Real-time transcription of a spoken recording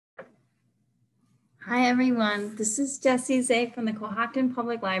Hi everyone, this is Jessie Zay from the Cohocton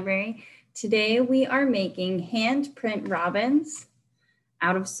Public Library. Today we are making hand print robins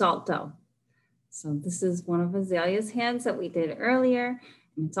out of salt dough. So this is one of Azalea's hands that we did earlier,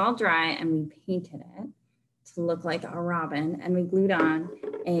 and it's all dry, and we painted it to look like a robin, and we glued on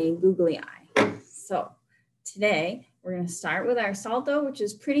a googly eye. So today we're going to start with our salt dough, which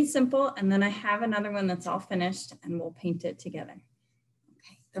is pretty simple, and then I have another one that's all finished and we'll paint it together.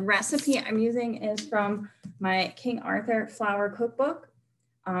 Okay. The recipe I'm using is from my King Arthur flour cookbook,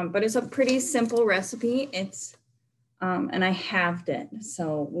 but it's a pretty simple recipe. And I halved it.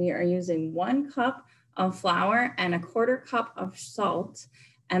 So we are using 1 cup of flour and 1/4 cup of salt,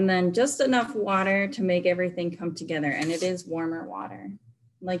 and then just enough water to make everything come together. And it is warmer water,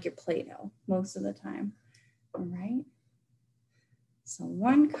 like your Play-Doh most of the time. All right. So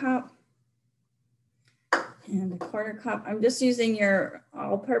 1 cup and 1/4 cup. I'm just using your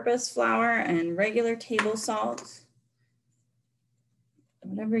all-purpose flour and regular table salt.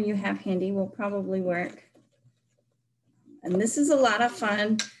 Whatever you have handy will probably work. And this is a lot of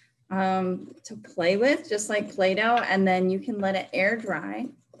fun to play with, just like Play-Doh, and then you can let it air dry,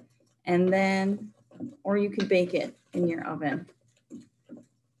 and then, or you could bake it in your oven.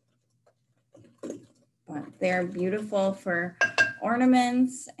 But they're beautiful for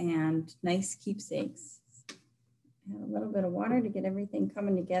ornaments and nice keepsakes. Add a little bit of water to get everything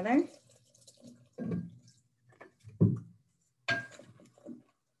coming together.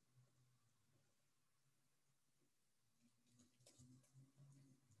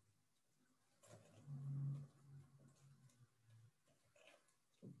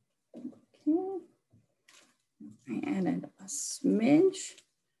 Okay. I added a smidge,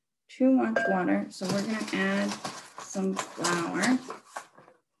 too much water. So we're gonna add some flour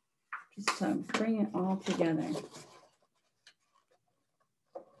just to bring it all together.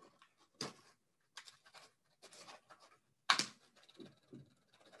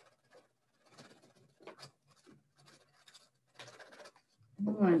 I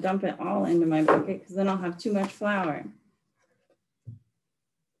don't want to dump it all into my bucket because then I'll have too much flour.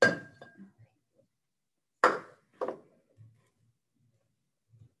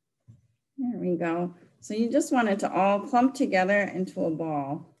 There we go. So you just want it to all clump together into a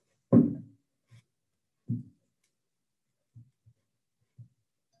ball.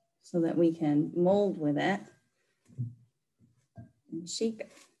 So that we can mold with it and shape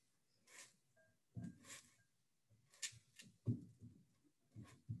it.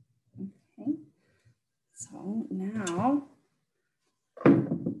 Okay, so now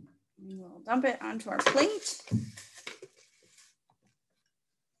we will dump it onto our plate.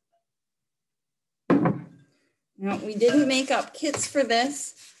 Now, we didn't make up kits for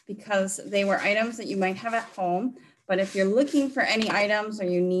this because they were items that you might have at home. But if you're looking for any items or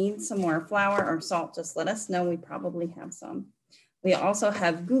you need some more flour or salt, just let us know. We probably have some. We also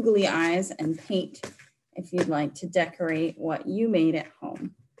have googly eyes and paint if you'd like to decorate what you made at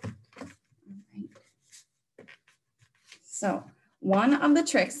home. All right. So one of the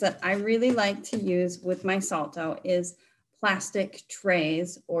tricks that I really like to use with my salt dough is plastic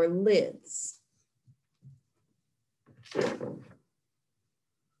trays or lids.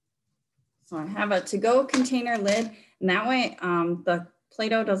 So I have a to-go container lid, and that way the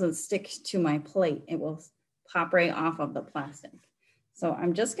Play-Doh doesn't stick to my plate. It will pop right off of the plastic. So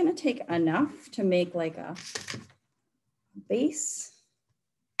I'm just gonna take enough to make like a base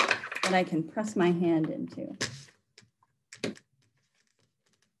that I can press my hand into.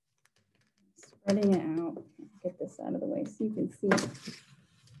 Spreading it out. Get this out of the way so you can see.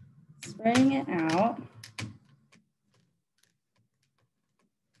 Spreading it out.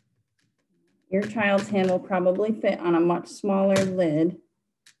 Your child's hand will probably fit on a much smaller lid,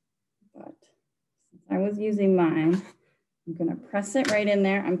 but since I was using mine, I'm gonna press it right in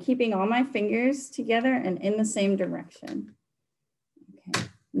there. I'm keeping all my fingers together and in the same direction. Okay,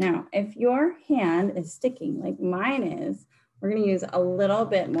 now if your hand is sticking like mine is, we're gonna use a little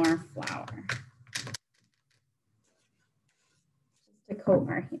bit more flour just to coat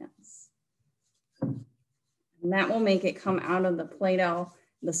our hands. And that will make it come out of the Play-Doh,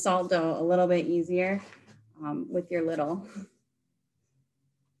 the salt dough, a little bit easier with your little.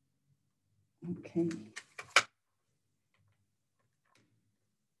 Okay.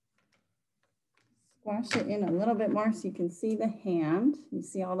 Squash it in a little bit more so you can see the hand. You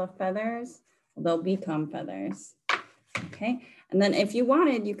see all the feathers? Well, they'll become feathers. Okay, and then if you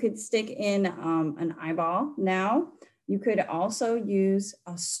wanted, you could stick in an eyeball. Now, you could also use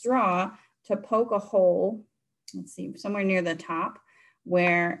a straw to poke a hole, let's see, somewhere near the top,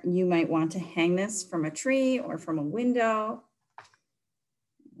 where you might want to hang this from a tree or from a window.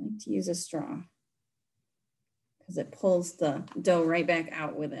 I like to use a straw. because it pulls the dough right back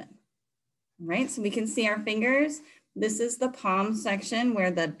out with it. All right, so we can see our fingers. This is the palm section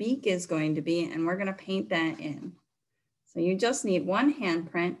where the beak is going to be, and we're gonna paint that in. So you just need one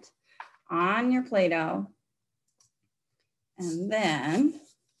handprint on your Play-Doh, and then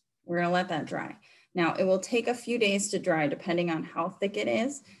we're gonna let that dry. Now it will take a few days to dry depending on how thick it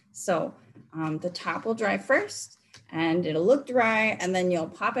is. So the top will dry first and it'll look dry, and then you'll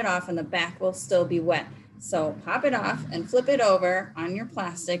pop it off and the back will still be wet. So pop it off and flip it over on your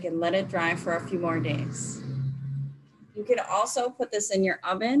plastic and let it dry for a few more days. You could also put this in your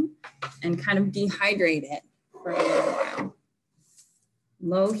oven and kind of dehydrate it for a little while.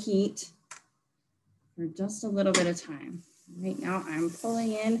 Low heat for just a little bit of time. Right now I'm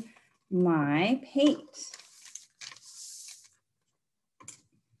pulling in my paint.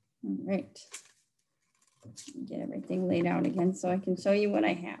 All right, get everything laid out again so I can show you what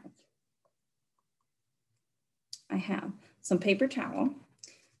I have. I have some paper towel.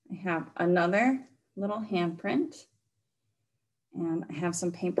 I have another little handprint, and I have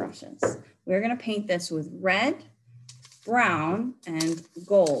some paintbrushes. We're gonna paint this with red, brown, and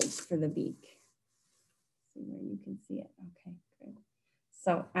gold for the beak. See where you can see it, okay, good.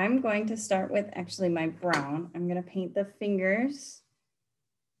 So I'm going to start with actually my brown. I'm gonna paint the fingers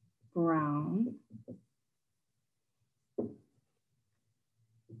brown. You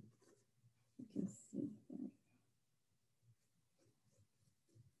can see there.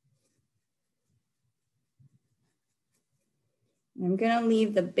 I'm gonna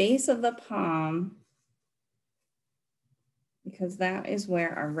leave the base of the palm because that is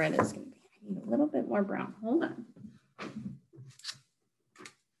where our red is gonna be. I need a little bit more brown, hold on.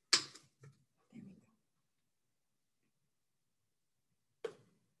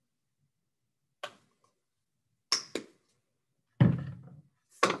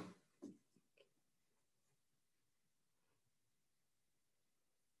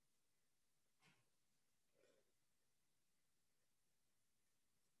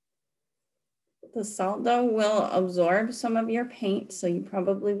 The salt dough will absorb some of your paint, so you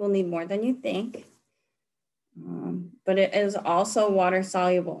probably will need more than you think. But it is also water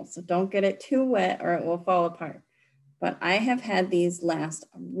soluble, so don't get it too wet or it will fall apart. But I have had these last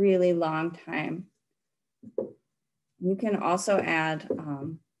a really long time. You can also add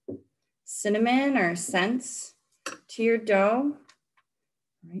cinnamon or scents to your dough.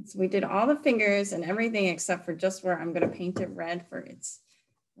 All right, so we did all the fingers and everything except for just where I'm gonna paint it red for its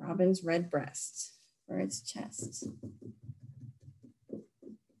Robin's red breast, for its chest.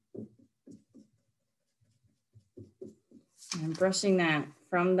 And I'm brushing that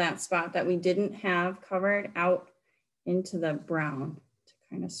from that spot that we didn't have covered out into the brown to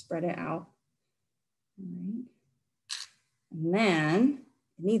kind of spread it out. All right. And then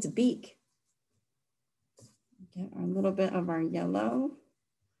it needs a beak. Get a little bit of our yellow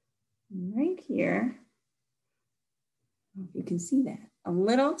right here. I don't know if you can see that. A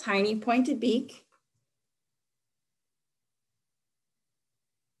little tiny pointed beak.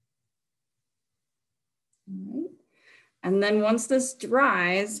 All right. And then once this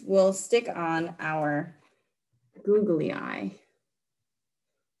dries, we'll stick on our googly eye.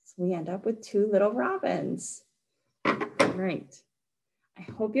 So we end up with two little robins. All right. I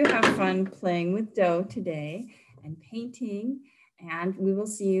hope you have fun playing with dough today and painting, and we will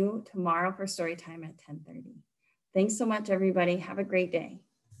see you tomorrow for story time at 10:30. Thanks so much, everybody. Have a great day.